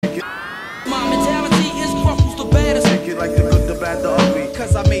bad, the ugly.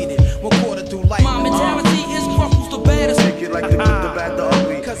 Cause I made it, one quarter through life. My mentality is Crumple's the baddest. Take it like the good, the bad, the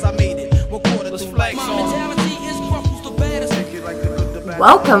ugly. Cause I made it, one quarter through life. My mentality is Crumple's the baddest. Take it like the good, the bad.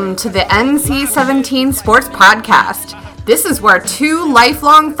 Welcome to the NC17 Sports Podcast. This is where two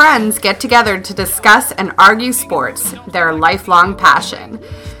lifelong friends get together to discuss and argue sports, their lifelong passion.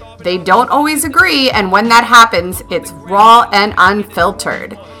 They don't always agree, and when that happens, it's raw and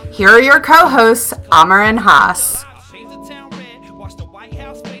unfiltered. Here are your co-hosts, Amr and Haas.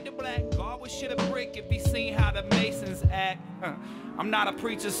 I'm not a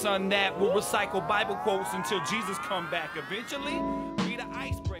preacher's son that will recycle Bible quotes until Jesus come back. Eventually, be the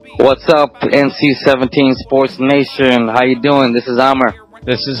icebreaker. What's up, NC17 Sports Nation? How you doing? This is Amr.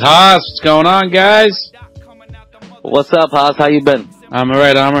 This is Haas. What's going on, guys? What's up, Haas? How you been? I'm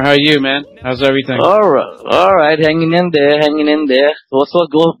alright, Amr. How are you, man? How's everything? All right, hanging in there.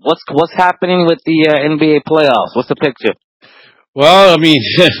 What's happening with the NBA playoffs? What's the picture? Well, I mean,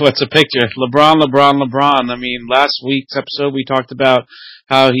 what's a picture? LeBron. I mean, last week's episode we talked about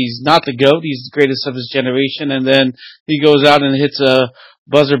how he's not the GOAT, he's the greatest of his generation, and then he goes out and hits a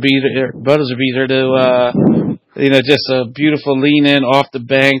buzzer beater to, just a beautiful lean in off the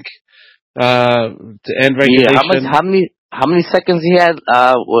bank, to end regulation. Yeah, how many seconds he had,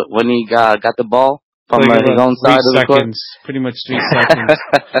 when he got the ball? From his own side of the court? Pretty much 3 seconds.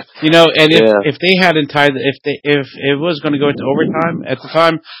 And if they hadn't tied, if it was going to go into overtime, at the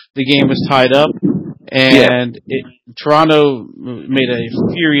time the game was tied up, and Toronto made a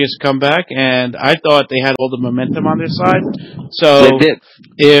furious comeback, and I thought they had all the momentum on their side. So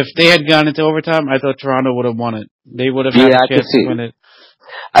if they had gone into overtime, I thought Toronto would have won it. They would have had a chance to win it.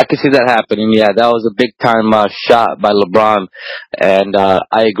 I could see that happening. Yeah, that was a big time shot by LeBron, and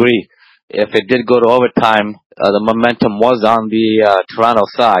I agree. If it did go to overtime, the momentum was on the Toronto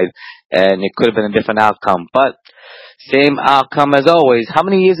side, and it could have been a different outcome. But same outcome as always. How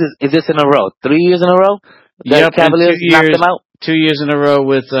many years is this in a row? 3 years in a row? Yep, Cavaliers knocked them out? 2 years in a row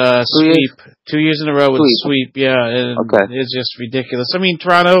with sweep. 2 years in a row with sweep, yeah. And okay. It's just ridiculous. I mean,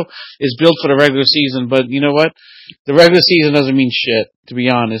 Toronto is built for the regular season, but you know what? The regular season doesn't mean shit, to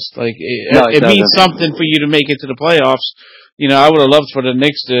be honest. Like, it means something for you to make it to the playoffs. I would have loved for the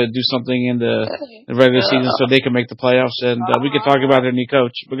Knicks to do something in the regular season so they can make the playoffs, and we could talk about their new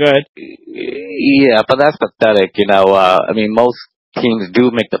coach. But go ahead. Yeah, but that's pathetic. I mean, most teams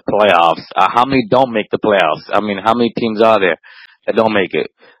do make the playoffs. How many don't make the playoffs? I mean, how many teams are there that don't make it?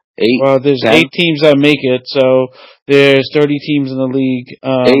 8? Well, there's 8 teams that make it, so there's 30 teams in the league.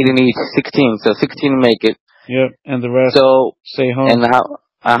 8 in each, 16. So 16 make it. Yep, and the rest stay home. And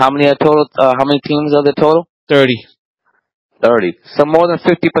how many are total? How many teams are there total? 30. So more than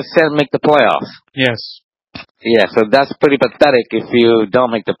 50% make the playoffs. Yes. Yeah, so that's pretty pathetic if you don't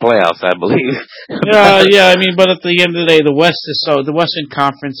make the playoffs, I believe. Yeah. I mean, but at the end of the day, the Western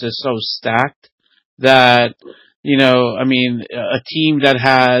Conference is so stacked that, I mean, a team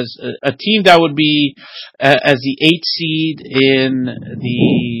that would be as the 8th seed in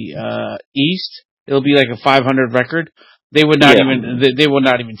the East, it'll be like a 500 record. They would not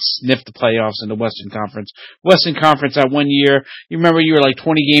even sniff the playoffs in the Western Conference. Western Conference at 1 year, you remember you were like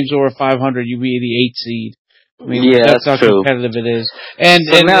 20 games over 500, you'd be the 8th seed. I mean, that's how true. competitive it is. And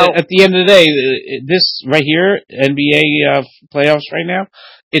now, at the end of the day, this right here, NBA playoffs right now,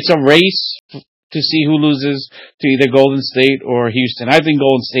 it's a race to see who loses to either Golden State or Houston. I think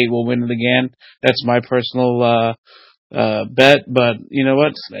Golden State will win it again. That's my personal bet. But you know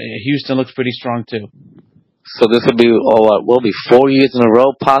what? Houston looks pretty strong too. So this will be 4 years in a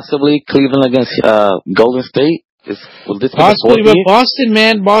row, possibly, Cleveland against Golden State? Will this possibly, be the 4th year? But Boston,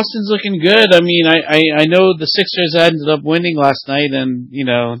 man, Boston's looking good. I mean, I know the Sixers ended up winning last night, and,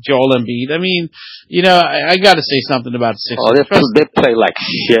 Joel Embiid. I mean, I got to say something about the Sixers. Oh, they play like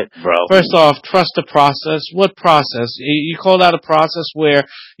shit, bro. First off, trust the process. What process? You call that a process where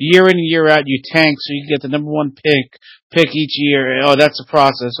year in and year out you tank so you get the number 1 pick each year. Oh, that's a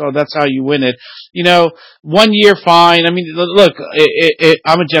process. Oh, that's how you win it. 1 year, fine. I mean, look,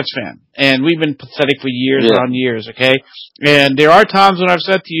 I'm a Jets fan, and we've been pathetic for years on years, okay? And there are times when I've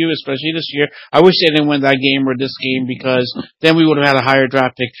said to you, especially this year, I wish they didn't win that game or this game because then we would have had a higher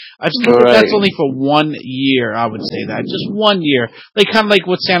draft pick. I just think that's only for 1 year, I would say that. Just 1 year. Kind of like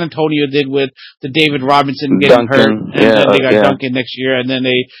what San Antonio did with the David Robinson getting hurt, and then they got Duncan next year, and then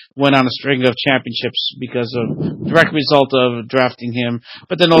they went on a string of championships because of direct result of drafting him,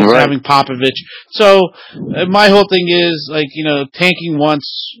 but then also having Popovich. So my whole thing is tanking once,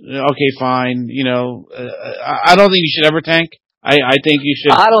 okay, fine. I don't think you should ever tank. I think you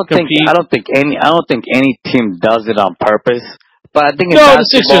should. I don't think any team does it on purpose. But I think in No, the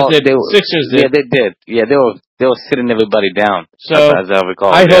basketball, Sixers did. Sixers did. Yeah, they did. Yeah, they were sitting everybody down. So as I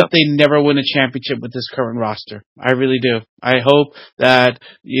recall. I hope they never win a championship with this current roster. I really do. I hope that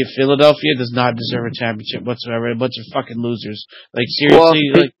if Philadelphia does not deserve a championship whatsoever, a bunch of fucking losers. Like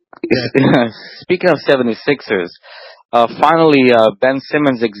seriously, Speaking of 76ers, finally Ben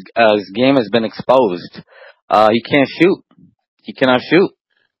Simmons' game has been exposed. He can't shoot. He cannot shoot.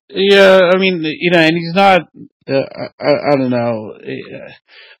 Yeah, I mean, and he's not. I don't know.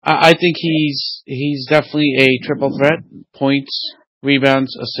 I think he's definitely a triple threat: points,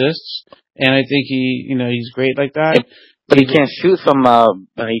 rebounds, assists, and I think he's great like that. But he can't shoot from.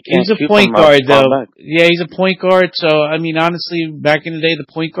 He's a point guard, though. Yeah, he's a point guard. So I mean, honestly, back in the day,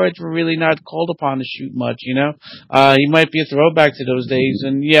 the point guards were really not called upon to shoot much. He might be a throwback to those days,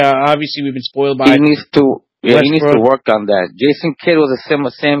 and yeah, obviously we've been spoiled by. He needs to work on that. Jason Kidd was a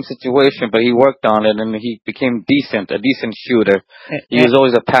same situation, but he worked on it and he became a decent shooter. He was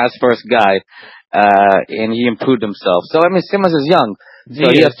always a pass-first guy, and he improved himself. So, I mean, Simmons is young, so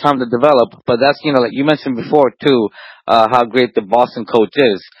he has time to develop. But that's, like you mentioned before, too, how great the Boston coach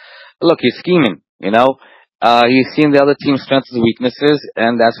is. Look, he's scheming, He's seen the other team's strengths and weaknesses,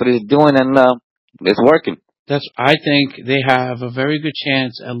 and that's what he's doing, and it's working. I think they have a very good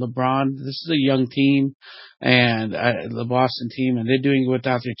chance at LeBron. This is a young team, and the Boston team, and they're doing it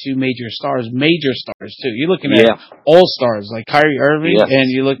without their two major stars too. You're looking at all stars like Kyrie Irving,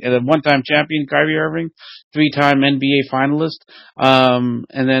 and you look at a one-time champion Kyrie Irving, 3-time NBA finalist,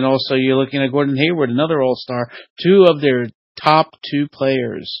 and then also you're looking at Gordon Hayward, another all-star. Two of their top two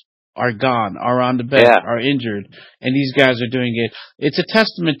players are gone, are on the bench, are injured, and these guys are doing it. It's a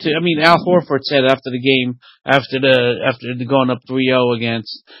testament to. I mean, Al Horford said after the game, after going up 3-0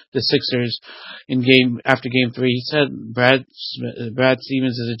 against the Sixers after game 3, he said Brad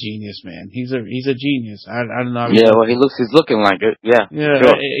Stevens is a genius, man. He's a genius. I don't know. Yeah, well, he's looking like it. Yeah,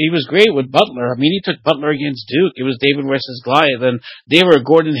 sure. He was great with Butler. I mean, he took Butler against Duke. It was David versus Goliath, and they were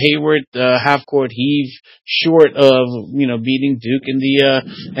Gordon Hayward half court heave short of beating Duke in the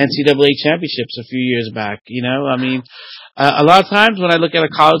NCAA championships a few years back. I mean, a lot of times when I look at a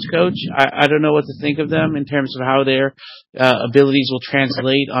college coach, I don't know what to think of them in terms of how their abilities will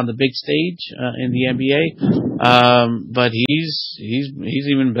translate on the big stage in the NBA. But he's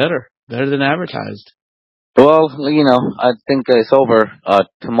even better than advertised. Well, I think it's over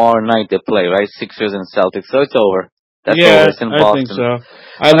tomorrow night they play, right? Sixers and Celtics, so it's over. That's over. It's in Boston. I think so.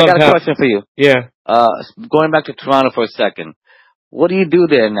 I got a question for you. Yeah. Going back to Toronto for a second, what do you do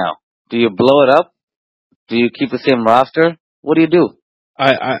there now? Do you blow it up? Do you keep the same roster? What do you do?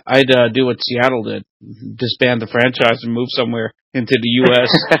 I'd do what Seattle did. Disband the franchise and move somewhere into the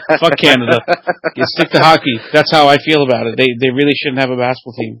U.S. Fuck Canada. You stick to hockey. That's how I feel about it. They really shouldn't have a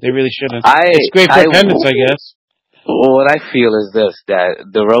basketball team. They really shouldn't. It's great for attendance, I guess. What I feel is this,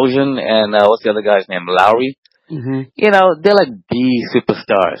 that DeRozan and what's the other guy's name? Lowry? Mm-hmm. They're like B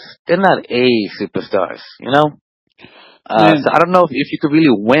superstars. They're not A superstars, So I don't know if you could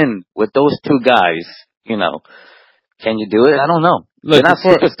really win with those two guys, Can you do it? I don't know. Look, they're not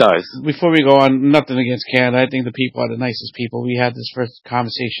superstars. Before we go on, nothing against Canada. I think the people are the nicest people. We had this first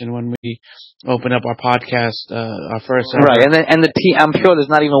conversation when we opened up our podcast, our first ever. Right, and the team, I'm sure there's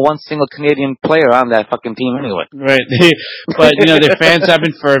not even one single Canadian player on that fucking team anyway. Right. But, their fans have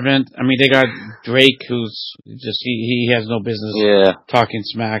been fervent. I mean, they got Drake, who's just, he has no business talking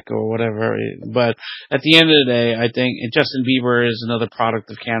smack or whatever. But at the end of the day, I think Justin Bieber is another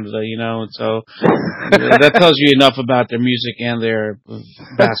product of Canada, and so that tells you enough about their music and their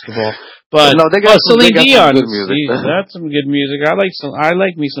basketball. But no, they got Celine Dion, good music. That's some good music. I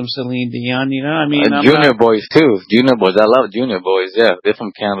like me some Celine Dion. I mean, Junior Boys too. Junior Boys, I love Junior Boys. Yeah, they're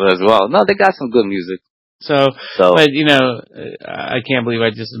from Canada as well. No, they got some good music. So, but I can't believe I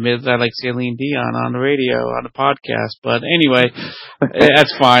just admitted that I like Celine Dion on the radio, on the podcast. But anyway,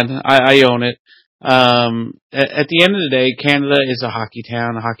 that's fine. I own it. At the end of the day, Canada is a hockey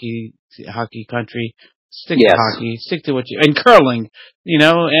town, a hockey country. Stick to hockey. Stick to what and curling,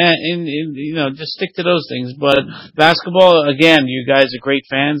 and just stick to those things. But basketball, again, you guys are great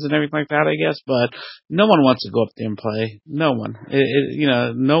fans and everything like that, I guess. But no one wants to go up there and play. No one.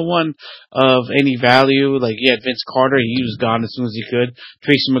 No one of any value. Like Vince Carter, he was gone as soon as he could.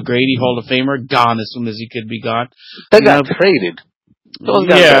 Tracy McGrady, Hall of Famer, gone as soon as he could be gone. They got traded. Those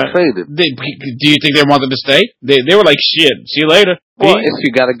guys got traded. Do you think they wanted to stay? They were like, shit. See you later. Well, if you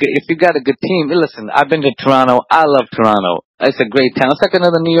got a good team, listen. I've been to Toronto. I love Toronto. It's a great town. It's like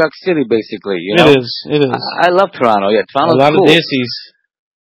another New York City, basically. It is. I love Toronto. Yeah, Toronto's a lot cool. of dissies.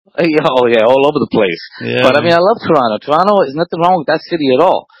 Oh yeah, all over the place. Yeah. But I mean, I love Toronto. Toronto is nothing wrong with that city at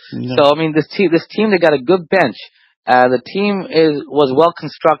all. No. So I mean, this team, they got a good bench. The team was well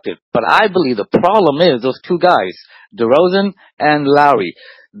constructed, but I believe the problem is those two guys, DeRozan and Lowry.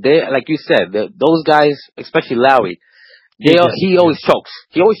 They, like you said, those guys, especially Lowry, he always chokes.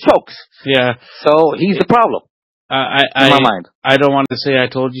 He always chokes. Yeah. So he's the problem. In my mind. I don't want to say I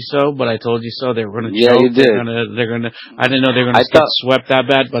told you so, but I told you so. They were going to Yeah, choke. you did. They're gonna. I didn't know they were going to get swept that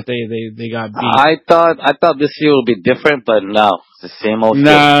bad, but they got beat. I thought this year would be different, but no, it's the same old.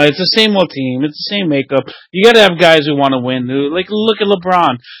 No, it's the same old team. It's the same makeup. You got to have guys who want to win. Like, look at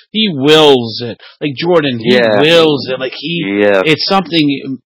LeBron. He wills it. Like Jordan, he wills it. Like it's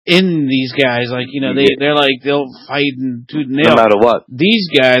something in these guys. Like, they're like, they'll fight and tooth and nail. No matter what. These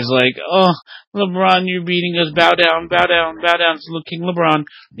guys, like, oh, LeBron, you're beating us. Bow down, bow down, bow down. It's King LeBron.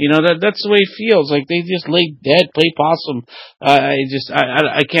 That's the way it feels. Like, they just lay dead, play possum.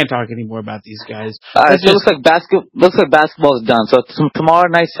 I can't talk anymore about these guys. So it looks like basketball is done. So tomorrow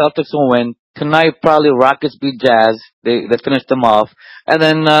night, Celtics will win. Tonight, probably Rockets beat Jazz. They finished them off. And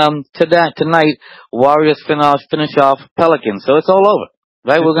then, tonight, Warriors finish off Pelicans. So it's all over.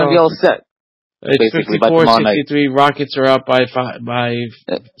 Right? We're going to be all set. It's 54-63. Rockets are up by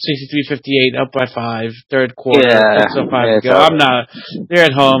 63-58, up by 5. Third quarter. Yeah. So 5 to go. They're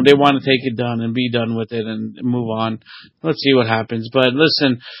at home. They want to take it done and be done with it and move on. Let's see what happens. But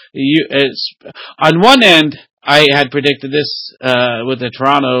listen, on one end, I had predicted this with the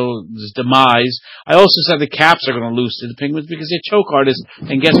Toronto's demise. I also said the Caps are going to lose to the Penguins because they're choke artists.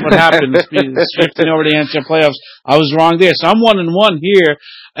 And guess what happened? Shifting over to the NHL playoffs. I was wrong there. So I'm 1-1 here.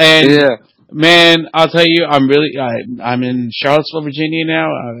 And man, I'll tell you, I'm in Charlottesville, Virginia now.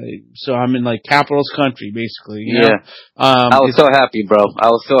 So I'm in like Capitals country, basically. You know? I was so happy, bro. I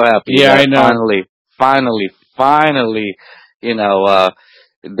was so happy. Yeah, I know. Finally,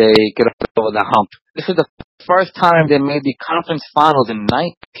 they get over the hump. This is the first time they made the conference finals in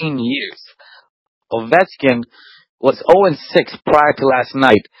 19 years. Ovechkin was 0-6 prior to last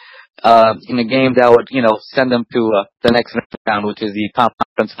night in a game that would, send them to the next round, which is the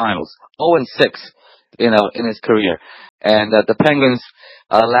conference finals. 0-6, in his career. And the Penguins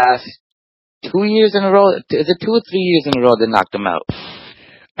last 2 years in a row. Is it 2 or 3 years in a row they knocked them out?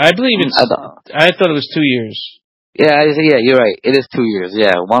 I believe I thought it was 2 years. Yeah, you're right. It is 2 years.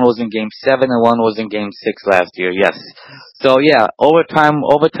 Yeah, one was in Game 7 and one was in Game 6 last year. Yes. So yeah, overtime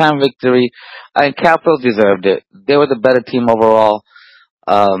victory, and Capitals deserved it. They were the better team overall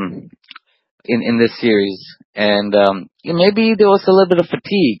in this series, and maybe there was a little bit of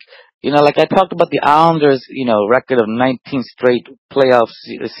fatigue. Like I talked about the Islanders, record of 19 straight playoff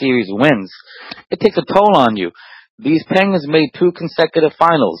series wins. It takes a toll on you. These Penguins made 2 consecutive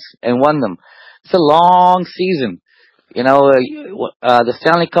finals and won them. It's a long season. The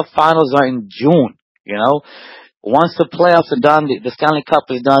Stanley Cup finals are in June. Once the playoffs are done, the Stanley Cup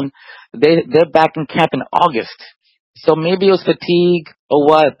is done, they're back in camp in August. So maybe it was fatigue or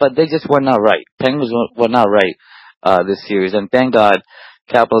what, but they just were not right. Penguins were not right this series. And thank God,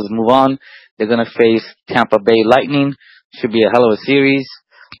 Capitals move on. They're going to face Tampa Bay Lightning. Should be a hell of a series.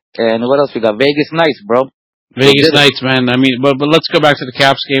 And what else we got? Vegas Knights, bro. Vegas Knights, man. I mean, but let's go back to the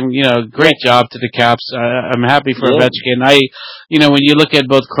Caps game. Great job to the Caps. I'm happy for Ovechkin. When you look at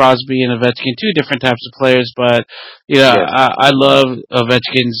both Crosby and Ovechkin, 2 different types of players, but I love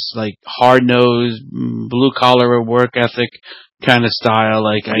Ovechkin's like hard-nosed, blue-collar work ethic kind of style.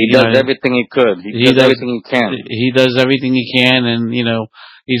 Like he does everything he could. He does everything he can. He does everything he can, and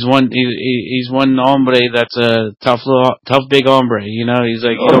he's one hombre that's a tough big hombre. He's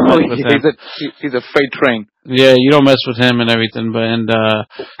like, you don't mess with him. He's a freight train. Yeah, you don't mess with him and everything, but and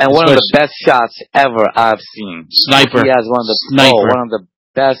one of the best shots ever I've seen. Sniper. He has one of the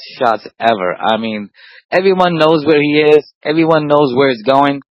best shots ever. I mean, everyone knows where he is. Everyone knows where he's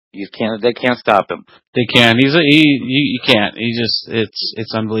going. They can't stop him. They can. You can't.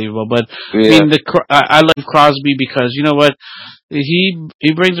 It's unbelievable. But I mean, I love Crosby because you know what? He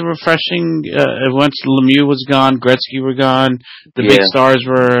brings a refreshing. Once Lemieux was gone, Gretzky were gone, the big stars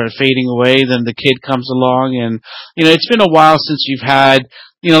were fading away. Then the kid comes along, and it's been a while since you've had.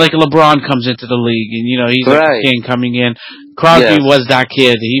 Like LeBron comes into the league, and he's like a king coming in. Crosby was that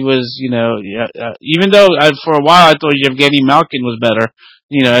kid. He was, even though for a while I thought Evgeny Malkin was better.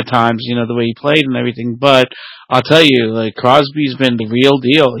 At times, the way he played and everything. But I'll tell you, like, Crosby's been the real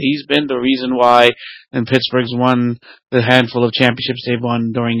deal. He's been the reason why Pittsburgh's won the handful of championships they've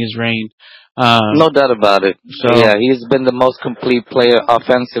won during his reign. No doubt about it. So he's been the most complete player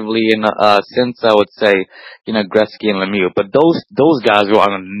offensively since, I would say, Gretzky and Lemieux. But those guys were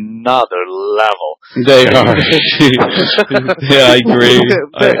on another level. They are. Yeah, I agree.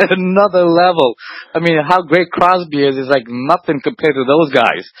 Another level. I mean, how great Crosby is like nothing compared to those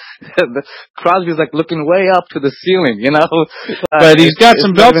guys. Crosby's like looking way up to the ceiling, But he's got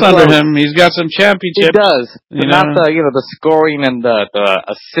some belts under him. He's got some championships. He does. But not the scoring and the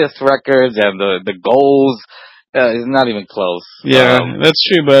assist records and the goals. It's not even close. Yeah, that's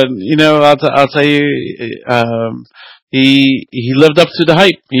true. But I'll tell you, he lived up to the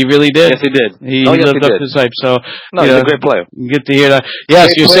hype. He really did. Yes, he did. He lived up to his hype. So he's a great player. Good to hear that. Yes,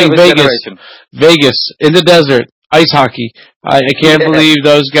 Great you're saying Vegas. Vegas in the desert. Ice hockey. I can't believe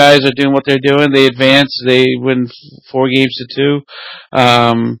those guys are doing what they're doing. They advance. They win 4-2.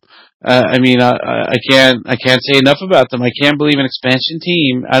 I can't say enough about them. I can't believe an expansion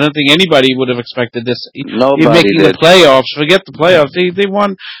team. I don't think anybody would have expected this. Nobody making did. the playoffs. Forget the playoffs. They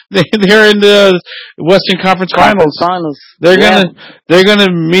won. They're in the Western Conference Finals. They're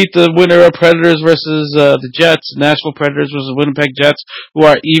gonna meet the winner of Predators versus the Jets. Nashville Predators versus Winnipeg Jets, who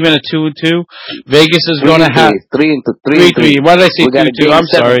are even at 2-2. Vegas is going to have 3-3. Why did I say 2-2? I'm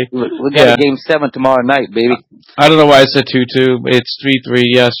sorry. We got a game 7 tomorrow night, baby. I don't know why I said 2-2. It's 3-3.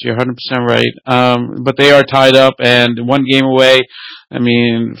 Yes, you're 100% right. But they are tied up and one game away. I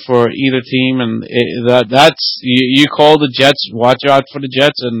mean, for either team, and that's you call the Jets. Watch out for the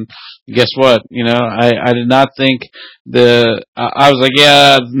Jets, and guess what? I did not think I was like,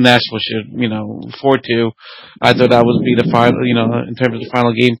 yeah, Nashville should, 4-2. I thought that would be the final, in terms of the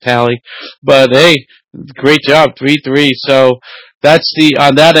final game tally. But hey, great job, 3-3. So. That's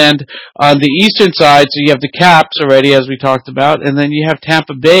on that end. On the eastern side, so you have the Caps already, as we talked about, and then you have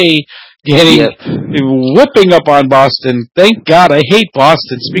Tampa Bay whipping up on Boston. Thank God. I hate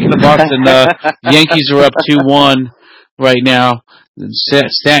Boston. Speaking of Boston, Yankees are up 2-1 right now.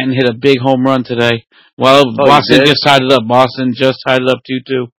 Stanton hit a big home run today. Well, Boston just tied it up. Boston just tied it up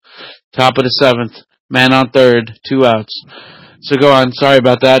 2-2. Top of the 7th. Man on third. 2 outs. So go on. Sorry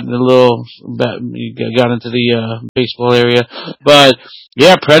about that. You got into the baseball area, but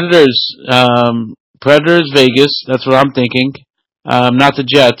yeah, Predators, Vegas. That's what I'm thinking. Not the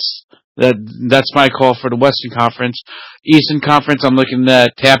Jets. That's my call for the Western Conference. Eastern Conference, I'm looking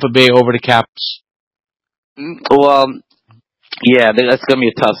at Tampa Bay over the Caps. Well, yeah, that's gonna be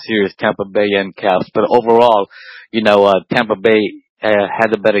a tough series, Tampa Bay and Caps. But overall, Tampa Bay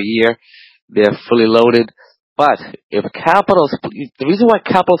had a better year. They're fully loaded. But if Capitals, the reason why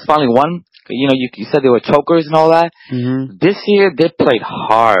Capitals finally won, you said they were chokers and all that. Mm-hmm. This year they played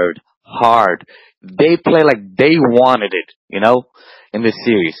hard. They played like they wanted it, in this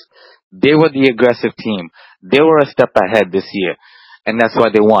series. They were the aggressive team. They were a step ahead this year, and that's why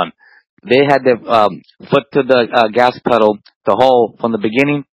they won. They had their foot to the gas pedal from the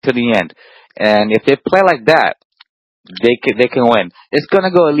beginning to the end. And if they play like that, they can win. It's gonna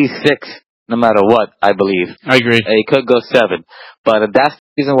go at least 6. No matter what, I believe. I agree. It could go 7, but that's the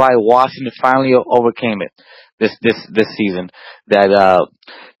reason why Washington finally overcame it this season. That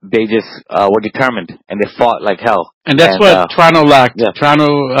they just were determined and they fought like hell. And that's what Toronto lacked. Yeah.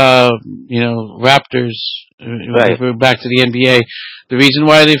 Toronto, Raptors. Right. We're back to the NBA. The reason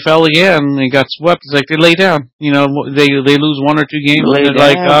why they fell again, they got swept, is like they lay down. They lose 1 or 2 games. And they're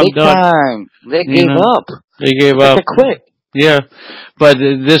like, I'm done. They gave up. They gave up. They quit. Yeah, but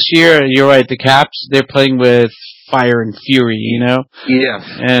this year, you're right, the Caps, they're playing with fire and fury, Yeah.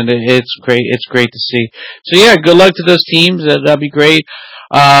 And it's great. It's great to see. So yeah, good luck to those teams. That'd be great.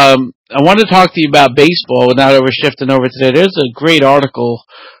 I want to talk to you about baseball now that we're shifting over today. There's a great article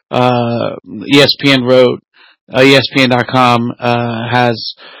ESPN wrote, ESPN.com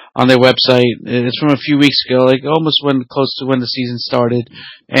has on their website. It's from a few weeks ago, like almost close to when the season started,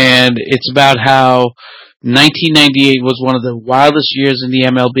 and it's about how 1998 was one of the wildest years in the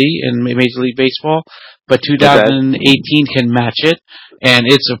MLB in Major League Baseball, but 2018 can match it, and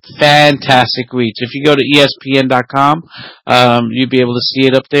it's a fantastic reach. If you go to ESPN.com, you'll be able to see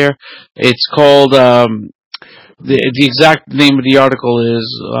it up there. It's called, the exact name of the article is,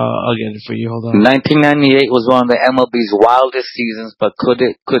 I'll get it for you, hold on. 1998 was one of the MLB's wildest seasons, but could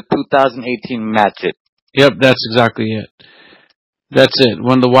 2018 match it? Yep, that's exactly it. That's it.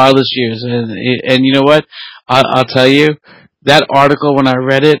 One of the wildest years. And you know what? I'll tell you, that article, when I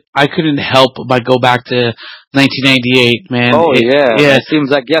read it, I couldn't help but go back to 1998, man. Oh, yeah. It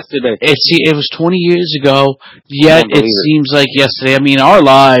seems like yesterday. It was 20 years ago, yet it seems like yesterday. I mean, our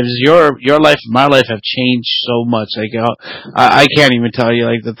lives, your life and my life have changed so much. Like, I can't even tell you,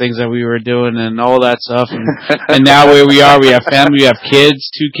 like, the things that we were doing and all that stuff. And now where we are, we have family, we have kids,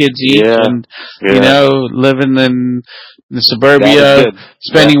 2 kids each, and, you know, living in the suburbia,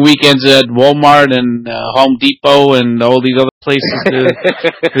 spending weekends at Walmart and Home Depot and all these other places to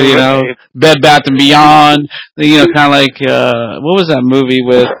you know, Bed Bath and Beyond, you know, kind of like, what was that movie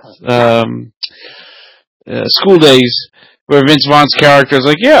with, School Days, where Vince Vaughn's character is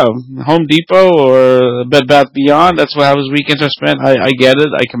like, yeah, Home Depot or Bed Bath Beyond, that's how his weekends are spent. I get it,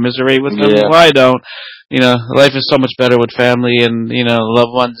 I commiserate with him, why I don't. You know, life is so much better with family and, you know,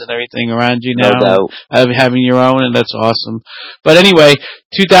 loved ones and everything around you now. No doubt. Having your own, and that's awesome. But anyway,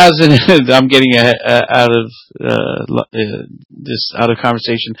 2000, I'm getting out of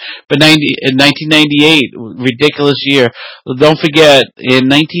conversation. But in 1998, ridiculous year. Don't forget, in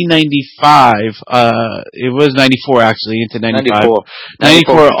 1995, it was 94 actually, into 95.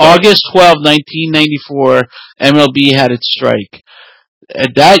 94. August 12, 1994, MLB had its strike.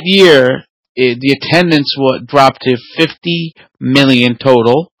 At that year, the attendance dropped to 50 million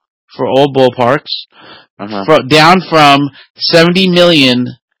total for all ballparks, down from 70 million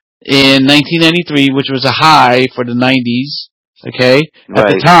in 1993, which was a high for the 90s. Okay, at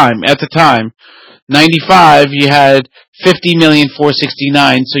the time, 95 you had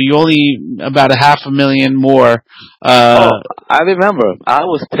 50,469,000, so you only about 500,000 more. I remember. I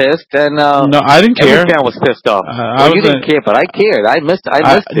was pissed, and no, I didn't care. Every fan was pissed off. You didn't care, but I cared. I missed it.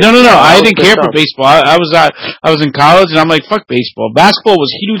 No. I didn't care for baseball. I was in college, and I'm like, fuck baseball. Basketball was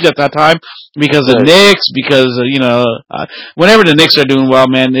huge at that time because of Knicks. Because you know, whenever the Knicks are doing well,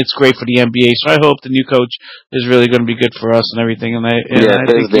 man, it's great for the NBA. So I hope the new coach is really going to be good for us and everything. And I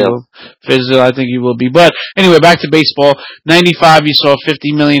think Fizdale, I think he will be. But anyway, back to baseball. 95, you saw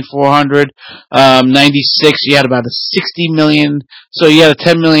 50,400,000. 96, you had about a 60 million. So you had a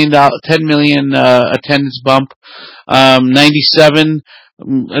 10 million attendance bump. 97,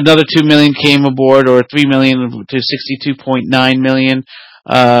 another 2 million came aboard, or 3 million to 62.9 million.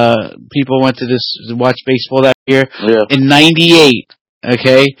 People went to watch baseball that year. Yeah. In 98,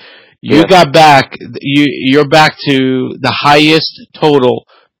 okay, you got back. You're back to the highest total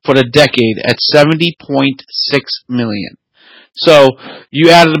for the decade at 70.6 million. So you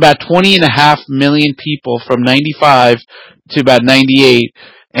added about 20.5 million people from 95 to about 98,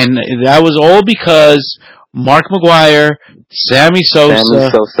 and that was all because Mark McGwire, Sammy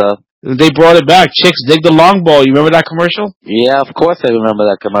Sosa. They brought it back. Chicks dig the long ball. You remember that commercial? Yeah, of course I remember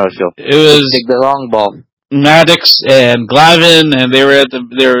that commercial. It was dig the long ball. Maddox and Glavine, and they were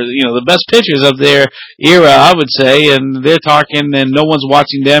the best pitchers of their era, I would say, and they're talking, and no one's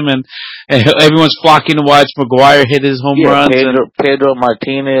watching them, and everyone's flocking to watch McGwire hit his home runs. Pedro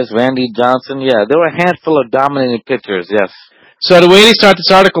Martinez, Randy Johnson, there were a handful of dominating pitchers, yes. So the way they start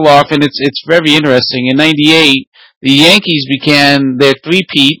this article off, and it's very interesting, in 98, the Yankees began their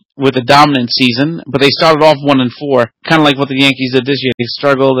three-peat with a dominant season, but they started off 1-4, kind of like what the Yankees did this year. They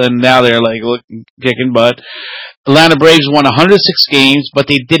struggled, and now they're like kicking butt. Atlanta Braves won 106 games, but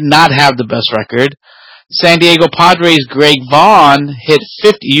they did not have the best record. San Diego Padres' Greg Vaughn hit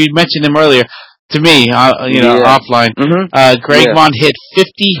 50. You mentioned him earlier to me, offline. Mm-hmm. Greg Vaughn hit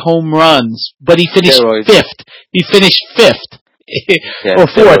 50 home runs, but he finished fifth. He finished fifth. Or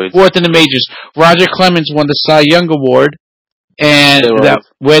fourth in the majors. Roger Clemens won the Cy Young Award, and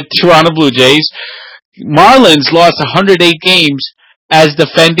with Toronto Blue Jays. Marlins lost 108 games as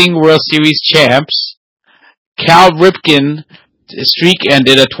defending World Series champs. Cal Ripken streak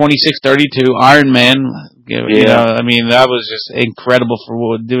ended at 26-32. Iron Man. You know, I mean, that was just incredible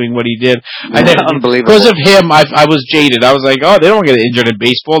for doing what he did. Unbelievable. Because of him, I was jaded. I was like, oh, they don't get injured in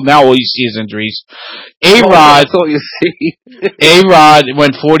baseball. Now all you see is injuries. A-Rod. That's all you see. A-Rod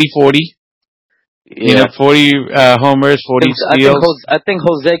went 40-40. You know, 40 homers, 40 steals. I think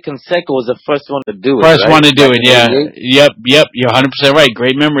Jose Canseco was the first one to do it. First one to do it, yeah. Yep. You're 100% right.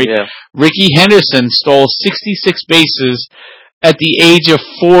 Great memory. Yeah. Ricky Henderson stole 66 bases at the age of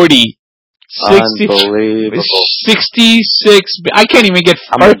 40. Unbelievable. 66. I can't even get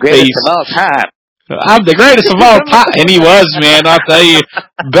first base. I'm the greatest of all time. I'm the greatest of all time. And he was, man. I'll tell you,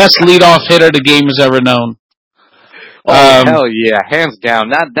 best leadoff hitter the game has ever known. Oh, hell yeah. Hands down.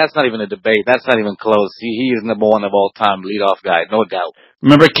 That's not even a debate. That's not even close. He is number one of all time leadoff guy. No doubt.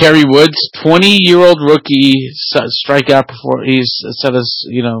 Remember Kerry Woods, 20-year-old rookie, strikeout before he's set his,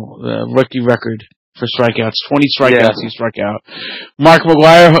 rookie record for strikeouts. 20 strikeouts he struck out. Mark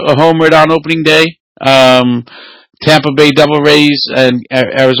McGwire homered on opening day. Tampa Bay Devil Rays and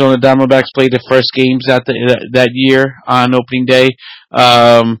Arizona Diamondbacks played their first games that year on opening day.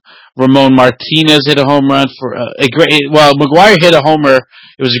 Ramon Martinez hit a home run for McGuire hit a homer.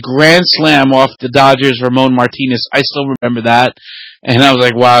 It was a grand slam off the Dodgers' Ramon Martinez. I still remember that, and I was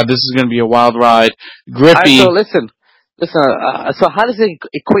like, "Wow, this is going to be a wild ride." Griffey. So listen. So how does it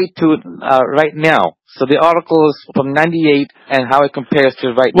equate to right now? So the article is from '98, and how it compares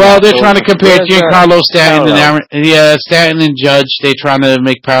to right now. Well, they're so trying to compare Giancarlo Stanton and Stanton and Judge. They're trying to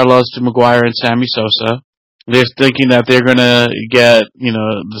make parallels to McGuire and Sammy Sosa. They're thinking that they're going to get,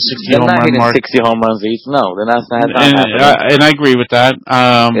 the 60 home run mark. 60 home runs each. No, they're not happening. And I agree with that.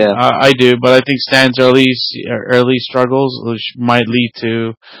 I do, but I think Stan's early struggles might lead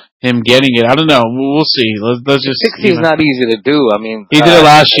to him getting it. I don't know. We'll see. Let's just. 60 is not easy to do. I mean, he did it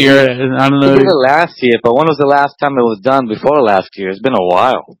last year. I don't know. He did it last year, but when was the last time it was done? Before last year. It's been a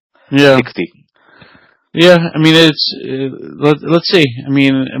while. Yeah. 60. Yeah, I mean, let's see. I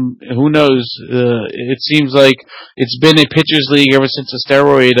mean, who knows? It seems like it's been a pitcher's league ever since the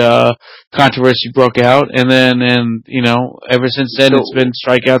steroid controversy broke out, and ever since then it's been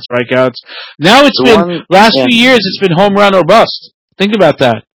strikeouts. Now last few years it's been home run or bust. Think about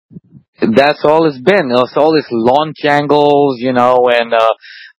that. That's all it's been. It's all this launch angles, and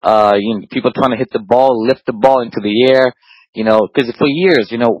people trying to hit the ball, lift the ball into the air. Because for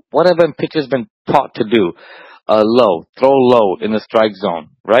years, what have pitchers been taught to do? Throw low in the strike zone,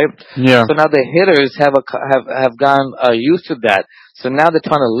 right? Yeah. So now the hitters have gone used to that. So now they're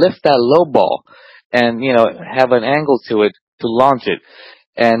trying to lift that low ball and, have an angle to it to launch it.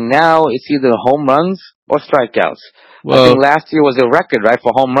 And now it's either home runs or strikeouts. Well, I think last year was a record, right,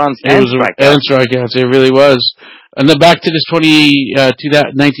 for home runs and strikeouts. It really was. And then back to this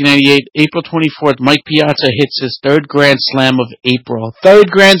 1998, April 24th, Mike Piazza hits his third grand slam of April. Third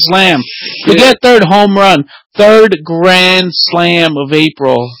grand slam. Shit. Forget third home run. Third grand slam of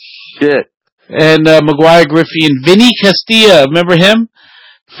April. Shit. And McGuire, Griffey, and Vinny Castilla, remember him?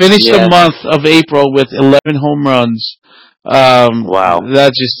 Finished the month of April with 11 home runs. Wow.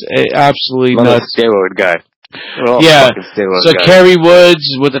 That's just absolutely nuts. Steroid guy. Yeah, so Kerry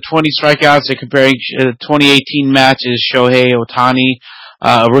Woods with the 20 strikeouts. They're comparing 2018 matches. Shohei Ohtani,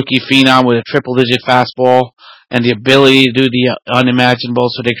 a rookie phenom with a triple-digit fastball and the ability to do the unimaginable.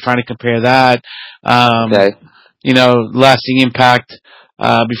 So they're trying to compare that. Lasting impact.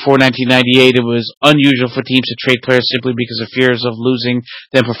 Before 1998, it was unusual for teams to trade players simply because of fears of losing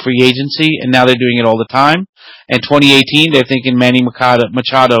them for free agency, and now they're doing it all the time. And 2018, they're thinking Manny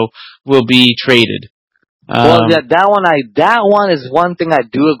Machado will be traded. Well, that one is one thing I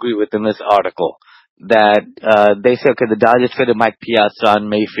do agree with in this article. That they say, okay, the Dodgers traded Mike Piazza on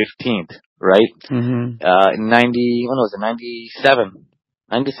May 15th, right? Mm-hmm. In 97?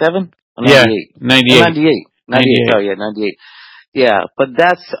 97? Or 98. 98. Sorry, 98. Yeah, but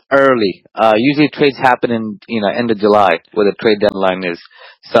that's early. Usually trades happen in, end of July, where the trade deadline is.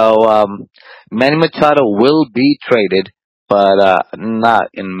 So, Manny Machado will be traded, but not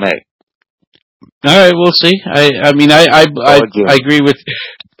in May. All right, we'll see. I agree with.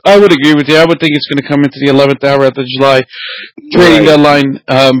 I would agree with you. I would think it's going to come into the 11th hour at the July trading deadline.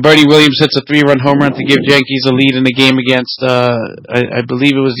 Bernie Williams hits a 3-run home run to give Yankees a lead in the game against, I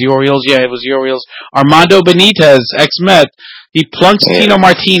believe it was the Orioles. Yeah, it was the Orioles. Armando Benitez, ex-Met. He plunks Tino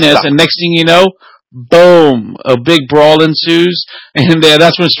Martinez, and next thing you know, boom, a big brawl ensues, and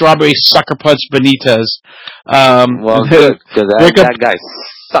that's when Strawberry sucker punched Benitez. Well, good, because that guy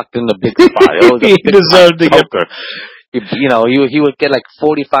sucked in the big spot. It was a big deserved to get. He would get like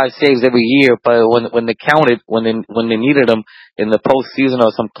 45 saves every year, but when they counted, when they needed him in the postseason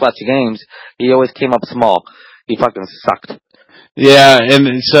or some clutch games, he always came up small. He fucking sucked. Yeah,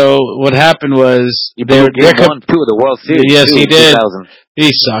 and so what happened was he won 2 of the World Series. Yes, he did. 2000. He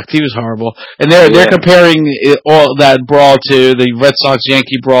sucked. He was horrible. And they're comparing all that brawl to the Red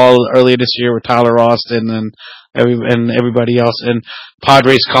Sox-Yankee brawl earlier this year with Tyler Austin and everybody else, and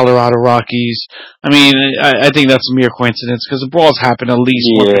Padres, Colorado Rockies. I mean, I think that's a mere coincidence because the brawls happen at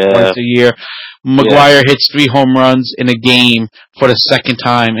least once or twice a year. McGuire hits 3 home runs in a game for the second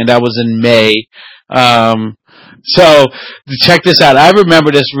time, and that was in May. So check this out. I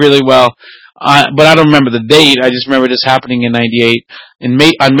remember this really well. But I don't remember the date. I just remember this happening in 98.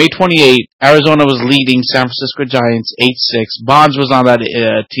 on May 28th, Arizona was leading San Francisco Giants 8-6. Bonds was on that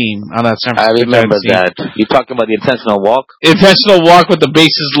team, on that San Francisco I remember Giants team. that. You talking about the intentional walk? Intentional walk with the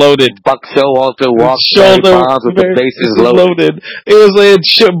bases loaded. Buck Showalter walked Shoulder Bonds with the bases loaded. It was like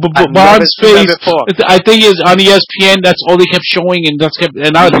Bonds' face. I think is on ESPN. That's all they kept showing, and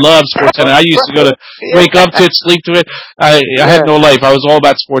I love SportsCenter. I used to go to wake up to it, sleep to it. I had no life. I was all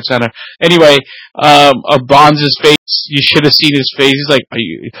about SportsCenter. Anyway, of Bonds' face, you should have seen his face. He's like,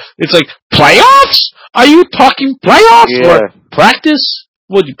 it's like, playoffs? Are you talking playoffs? Yeah. Or practice?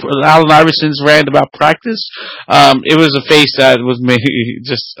 Allen Iverson's rant about practice? It was a face that was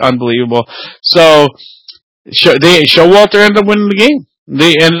just unbelievable. So, Showalter ended up winning the game.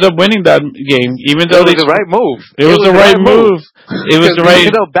 They ended up winning that game, even though it was the right move. It was the right move. It was the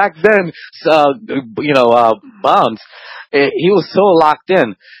right. Back then, Bonds, he was so locked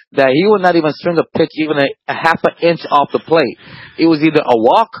in that he would not even swing a pitch even a half an inch off the plate. It was either a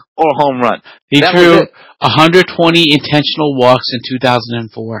walk or a home run. He threw 120 intentional walks in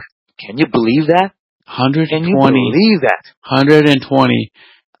 2004. Can you believe that? 120. Can you believe that? 120.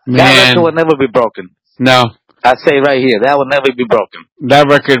 Man. That record will never be broken. No. I say right here, that will never be broken. That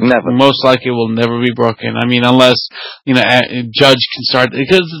record never. Most likely will never be broken. I mean, unless, Judge can start.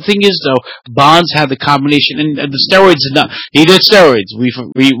 Because the thing is, though, Bonds had the combination, and the steroids did not. He did steroids. We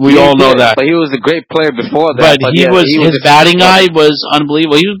all know that. But he was a great player before that. But his batting eye was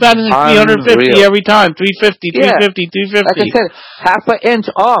unbelievable. He was batting like 350 every time. 350, 350, 350. Like I said, half an inch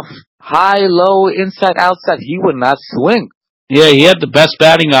off. High, low, inside, outside. He would not swing. Yeah, he had the best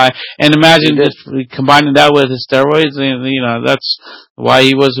batting eye, and imagine just combining that with his steroids, and that's why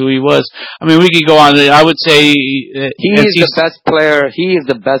he was who he was. I mean, we could go on. I would say he is the best player. He is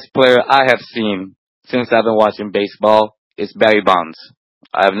the best player I have seen since I've been watching baseball. It's Barry Bonds.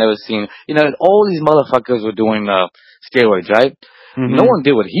 I've never seen. All these motherfuckers were doing steroids, right? Mm-hmm. No one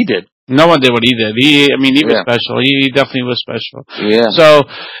did what he did. No one did what he did. He was special. He definitely was special. Yeah. So,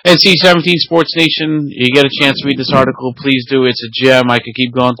 NC-17 Sports Nation, you get a chance to read this article, please do. It's a gem. I could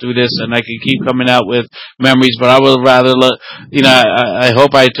keep going through this, and I could keep coming out with memories, but I would rather, I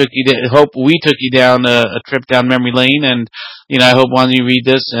hope we took you down a trip down memory lane, and, I hope when you read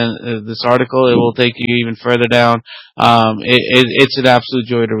this and this article, it will take you even further down. It's an absolute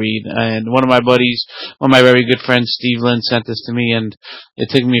joy to read. And one of my very good friends, Steve Lynn, sent this to me, and it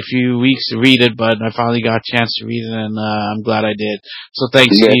took me a few weeks to read it, but I finally got a chance to read it, and I'm glad I did. So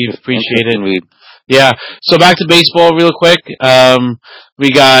thanks, Steve. Appreciate it. Yeah. So back to baseball real quick.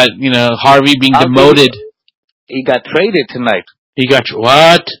 We got, Harvey being demoted. He got traded tonight. He got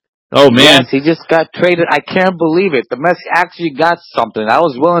what? Oh, man. Yes, he just got traded. I can't believe it. The Mets actually got something. I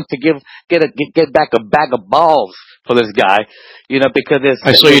was willing to get back a bag of balls for this guy, because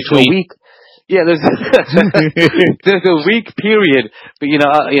I saw your tweet. There's there's a week period,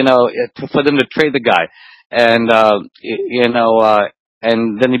 for them to trade the guy, and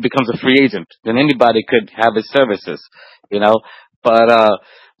and then he becomes a free agent. Then anybody could have his services, But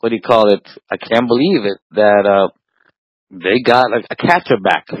what do you call it? I can't believe it that they got a catcher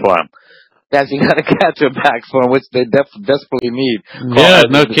back for him. They actually got a catcher back for him, which they desperately need. Yeah,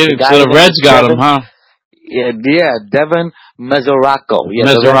 no kidding. So the Reds got him, huh? Yeah, Devin Mesoraco.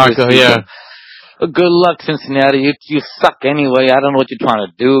 Mesoraco, yeah. Good luck, Cincinnati. You suck anyway. I don't know what you're trying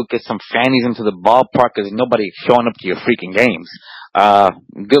to do. Get some fannies into the ballpark because nobody's showing up to your freaking games.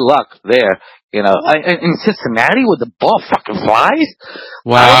 Good luck there. In Cincinnati where the ball fucking flies.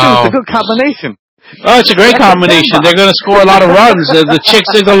 Wow. I think it's a good combination. Oh, it's a great combination. They're going to score a lot of runs. The chicks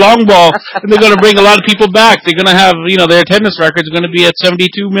take the long ball, and they're going to bring a lot of people back. They're going to have, their attendance record's going to be at 72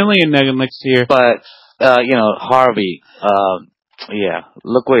 million next year. But, Harvey,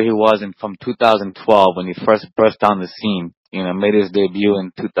 look where he was from 2012 when he first burst on the scene. Made his debut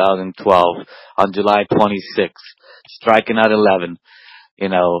in 2012 on July 26th, striking out 11.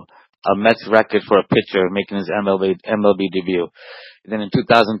 A Mets record for a pitcher making his MLB debut. Then in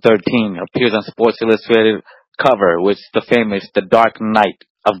 2013, appears on Sports Illustrated cover, which the famous The Dark Knight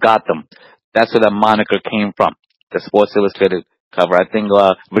of Gotham. That's where that moniker came from, the Sports Illustrated cover. I think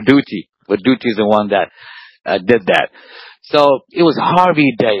Verducci's the one that did that. So it was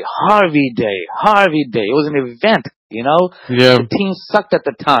Harvey Day. It was an event, Yeah. The team sucked at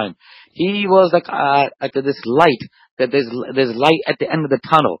the time. He was like this light, that there's light at the end of the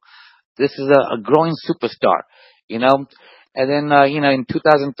tunnel. This is a growing superstar, And then, in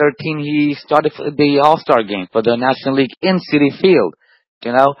 2013, he started for the All-Star game for the National League in Citi Field,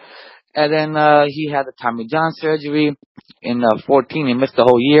 And then, he had the Tommy John surgery. In 14, he missed the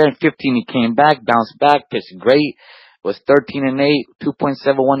whole year. In 15, he came back, bounced back, pitched great. Was 13-8,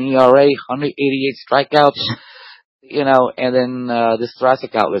 2.71 ERA, 188 strikeouts. and then this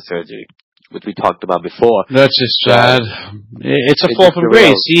thoracic outlet surgery, which we talked about before. That's just sad. It's a It fall just from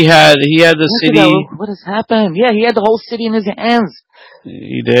grace. He had the Look at city. that. What has happened? Yeah, he had the whole city in his hands.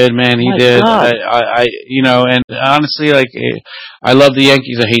 He did, man. He My did. God. And honestly, like, I love the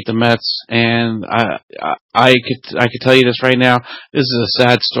Yankees. I hate the Mets, and I could tell you this right now. This is a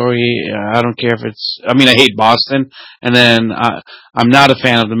sad story. I don't care if it's. I mean, I hate Boston, and then I'm not a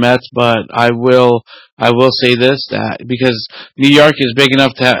fan of the Mets, but I will say this, that because New York is big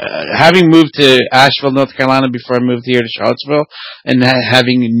enough to having moved to Asheville, North Carolina before I moved here to Charlottesville, and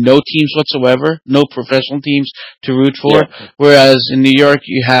having no teams whatsoever, no professional teams to root for. Yeah. Whereas in New York,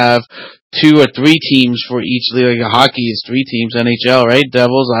 you have 2 or 3 teams for each league. Like hockey is 3 teams, NHL, right?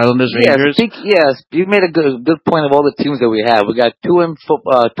 Devils, Islanders, Rangers. Yes, you made a good point of all the teams that we have. We got 2 in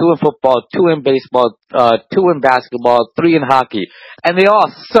football, 2 in baseball, 2 in basketball, 3 in hockey, and they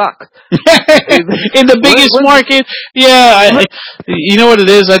all suck. In the biggest market, yeah. You know what it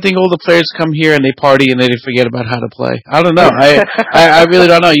is? I think all the players come here and they party and they forget about how to play. I don't know. I really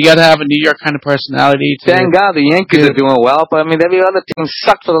don't know. You got to have a New York kind of personality. Thank God the Yankees are doing well, but I mean every other team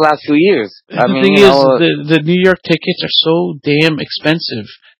sucked for the last few years. The thing is, the New York tickets are so damn expensive.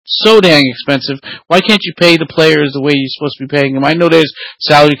 So dang expensive. Why can't you pay the players the way you're supposed to be paying them? I know there's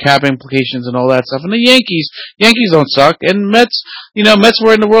salary cap implications and all that stuff. And the Yankees don't suck. And Mets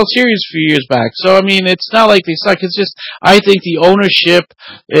were in the World Series a few years back. So, I mean, it's not like they suck. It's just, I think the ownership,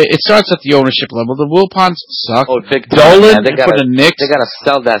 it starts at the ownership level. The Wilpons suck. Oh, big time. Dolan Yeah, for the Knicks. They gotta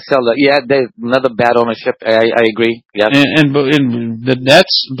sell that. Yeah, another bad ownership. I agree. Yeah. And the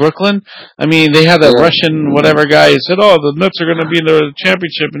Nets, Brooklyn, I mean, they had that Russian whatever guy who said, the Nets are going to be in the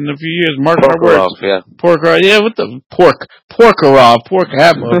championship in a few years. Mark my words. Yeah. Porkarov, yeah, what the Porkarov, pork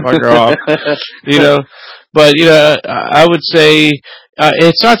hat motherfucker off. But I would say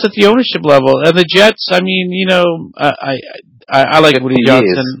it starts at the ownership level. And the Jets, I mean, I like Woody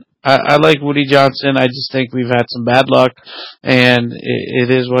Johnson. I like Woody Johnson. I just think we've had some bad luck, and it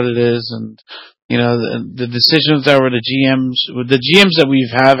is what it is. And the decisions that were the GMs that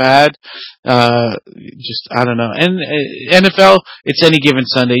we've had, just, I don't know. And NFL, it's any given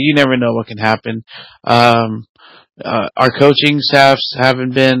Sunday. You never know what can happen. Our coaching staffs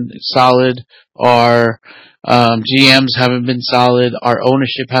haven't been solid. Our GMs haven't been solid. Our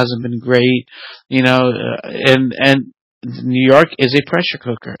ownership hasn't been great. And New York is a pressure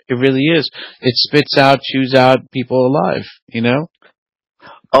cooker. It really is. It spits out, chews out people alive,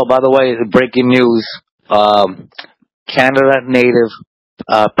 Oh, by the way, breaking news. Canada native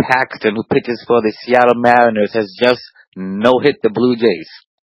Paxton, who pitches for the Seattle Mariners, has just no-hit the Blue Jays.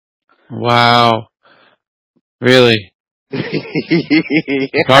 Wow. Really?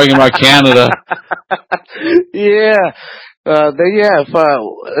 Talking about Canada. Yeah.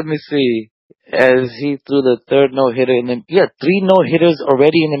 Let me see. As he threw the 3rd no-hitter, and then 3 no-hitters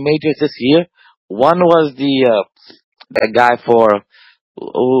already in the majors this year. One was the guy for.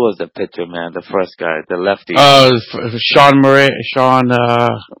 Who was the pitcher, man? The first guy, the lefty. Sean Murray.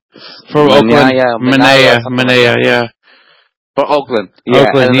 For Oakland. Manea, yeah. For Oakland. Yeah.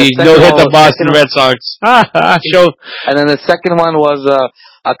 Oakland. He no-hit the Boston Red Sox. And then the second one was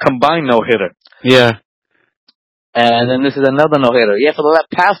a combined no-hitter. Yeah. And then this is another no-hitter. Yeah, for the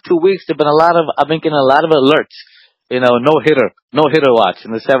past 2 weeks, I've been getting a lot of alerts. No-hitter watch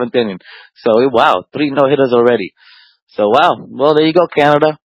in the 7th inning. So, wow, 3 no-hitters already. So, wow. Well, there you go,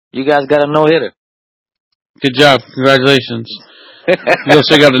 Canada. You guys got a no-hitter. Good job. Congratulations. You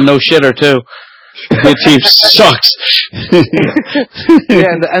also got a no-shitter, too. Your team sucks.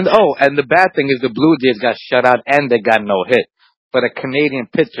 Yeah, and the bad thing is the Blue Jays got shut out and they got no-hit. But a Canadian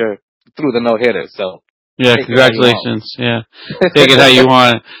pitcher threw the no-hitter, so. Yeah, congratulations. Yeah. Take it how you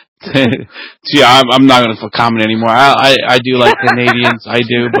want. See, I'm not going to comment anymore. I do like Canadians, I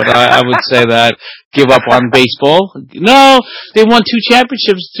do, but I would say that give up on baseball. No, they won 2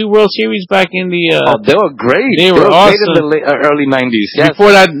 championships, 2 World Series back in the. They were great. They were awesome. Great in the early 90s. Yes. Before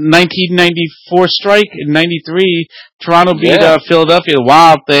that 1994 strike in '93, Toronto beat Philadelphia. The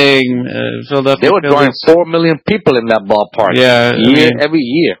Wild Thing. Philadelphia. They were drawing 4 million people in that ballpark. Yeah, every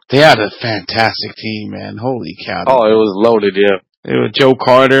year. They had a fantastic team, man. Holy cow! Oh, it was loaded. Yeah. It was Joe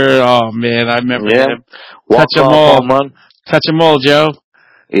Carter. Oh man, I remember him. Touch them all, Joe.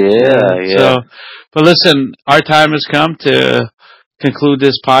 Yeah. So, but listen, our time has come to conclude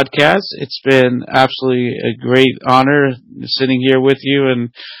this podcast. It's been absolutely a great honor sitting here with you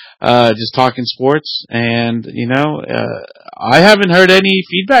and just talking sports. And I haven't heard any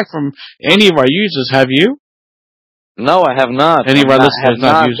feedback from any of our users. Have you? No, I have not. Any of our listeners,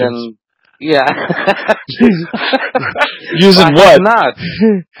 not users. Yeah. Using I what? have not.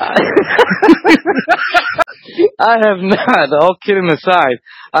 I have not. All kidding aside,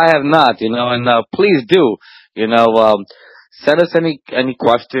 I have not. And please do. Send us any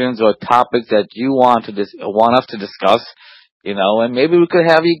questions or topics that you want us to discuss. And maybe we could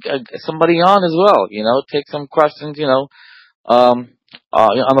have somebody on as well. Take some questions. On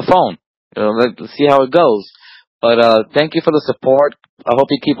the phone. Let's see how it goes. But thank you for the support. I hope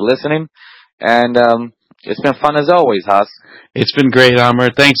you keep listening. And it's been fun as always, Haas. It's been great, Amr.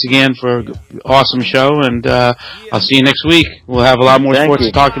 Thanks again for an awesome show, and I'll see you next week. We'll have a lot more sports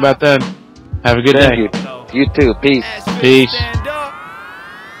to talk about then. Have a good day. Thank you. You too. Peace. Peace.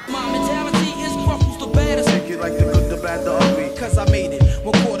 My mentality is Crumples the baddest. Take it like the good, the bad, the ugly. Cause I made it.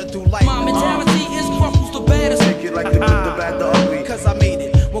 One quarter through life. My mentality is Crumples the baddest. Take it like the good, the bad, the ugly. Cause I made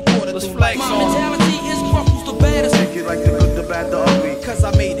it. One quarter through life. My mentality is Crumples the baddest. Take it like the good, the bad, the ugly. Cause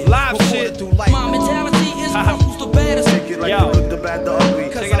I made it. Live One quarter shit. through life. My mentality is Crumples the baddest. Take it like the good, the bad, the ugly.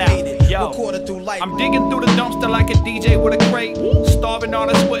 Cause Check it I out. made it. Yo. One quarter through life. I'm digging through the dumpster like a DJ with a crate. Starving all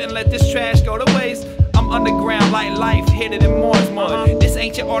the sweat and let this trash go to waste. I'm underground like life, hidden in Mars mud. This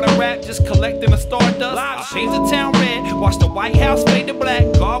ain't your auto rap, just collecting the stardust. I paint the town red, watch the White House fade to black.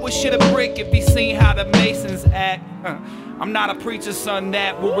 God would shit a brick if he seen how the Masons act. I'm not a preacher's son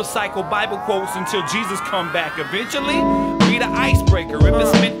that will recycle Bible quotes until Jesus come back. Eventually, be the icebreaker if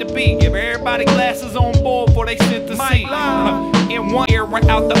it's meant to be. Give everybody glasses on board before they sent the sea. In one ear, run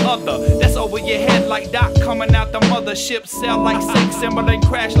out the other. That's over your head like Doc coming out the mothership. Sell like sex symbol and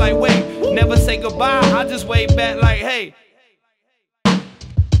crash like wait. Never say goodbye, I just wave back like hey.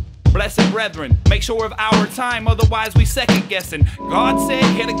 Blessed brethren, make sure of our time, otherwise we second guessing. God said,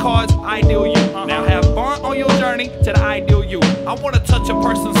 hit the cards, ideal you. Now have fun on your journey to the ideal you. I want to touch a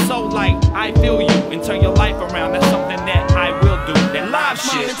person's soul like I feel you and turn your life around. That's something that I will do. That live My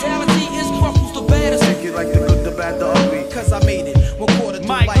shit. mentality is Crumples the baddest. Take it like the good, the bad, the ugly. Cause I made it. One quarter through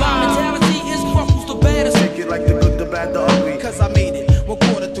My life. My mentality is Crumples the baddest. Take it like the good, the bad, the ugly. Cause I made it.